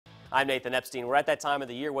I'm Nathan Epstein. We're at that time of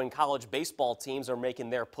the year when college baseball teams are making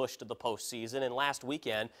their push to the postseason. And last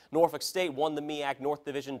weekend, Norfolk State won the MEAC North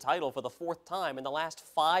Division title for the 4th time in the last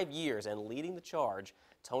 5 years. And leading the charge,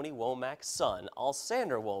 Tony Womack's son,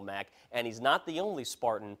 Alsander Womack. And he's not the only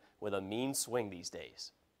Spartan with a mean swing these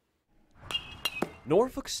days.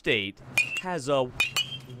 Norfolk State has a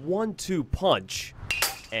 1-2 punch,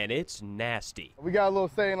 and it's nasty. We got a little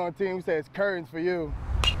saying on the team. We say it's curtains for you.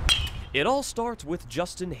 It all starts with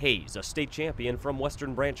Justin Hayes, a state champion from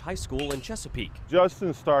Western Branch High School in Chesapeake.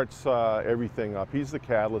 Justin starts everything up. He's the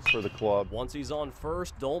catalyst for the club. Once he's on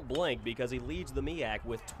first, don't blink because he leads the MEAC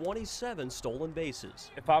with 27 stolen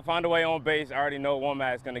bases. If I find a way on base, I already know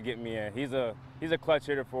Womack's going to get me in. He's a clutch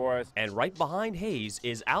hitter for us. And right behind Hayes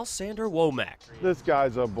is Alsander Womack. This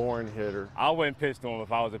guy's a born hitter. I wouldn't pitch to him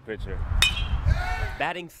if I was a pitcher.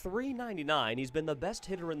 Batting .399, he's been the best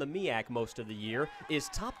hitter in the MEAC most of the year, is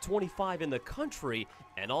top 25 in the country,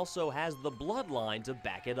 and also has the bloodline to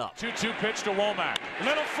back it up. 2-2 pitch to Womack.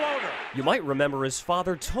 Little floater. You might remember his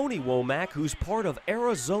father, Tony Womack, who's part of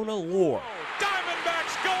Arizona lore.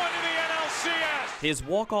 Diamondbacks going to the NLCS. His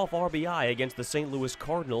walk-off RBI against the St. Louis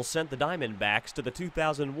Cardinals sent the Diamondbacks to the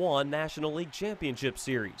 2001 National League Championship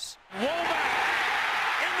Series. Womack.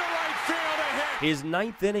 His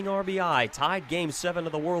 9th inning RBI tied Game 7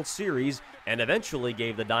 of the World Series and eventually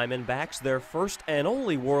gave the Diamondbacks their first and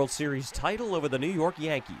only World Series title over the New York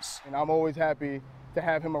Yankees. And I'm always happy to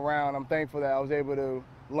have him around. I'm thankful that I was able to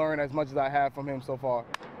learn as much as I have from him so far.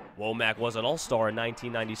 Womack was an All-Star in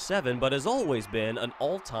 1997, but has always been an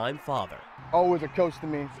all-time father. Always a coach to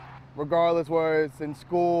me, regardless whether it's in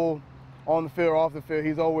school, on the field, or off the field.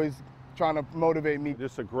 He's always trying to motivate me.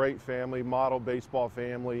 Just a great family, model baseball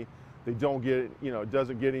family. They don't get,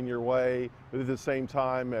 doesn't get in your way, but at the same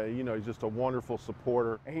time, he's just a wonderful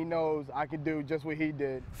supporter. And he knows I can do just what he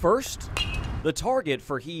did. First, the target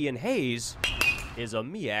for he and Hayes is a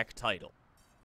MEAC title.